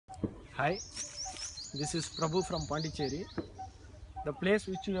Hi, this is Prabhu from Pondicherry. The place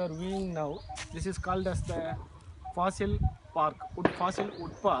which you are viewing now, this is called as the Fossil Park, Fossil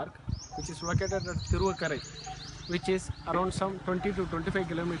Wood Park, which is located at Tiruvakkarai, which is around some 20 to 25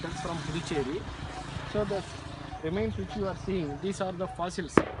 kilometers from Puducherry. So the remains which you are seeing, these are the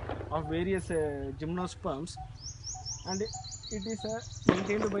fossils of various gymnosperms, and it is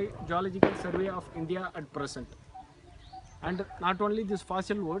maintained by Geological Survey of India at present. And not only these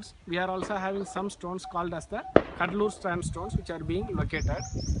fossil woods, we are also having some stones called as the Kadlur sandstones, which are being located.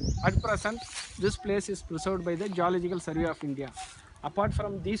 At present, this place is preserved by the Geological Survey of India. Apart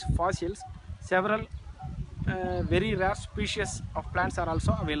from these fossils, several very rare species of plants are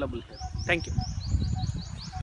also available here. Thank you.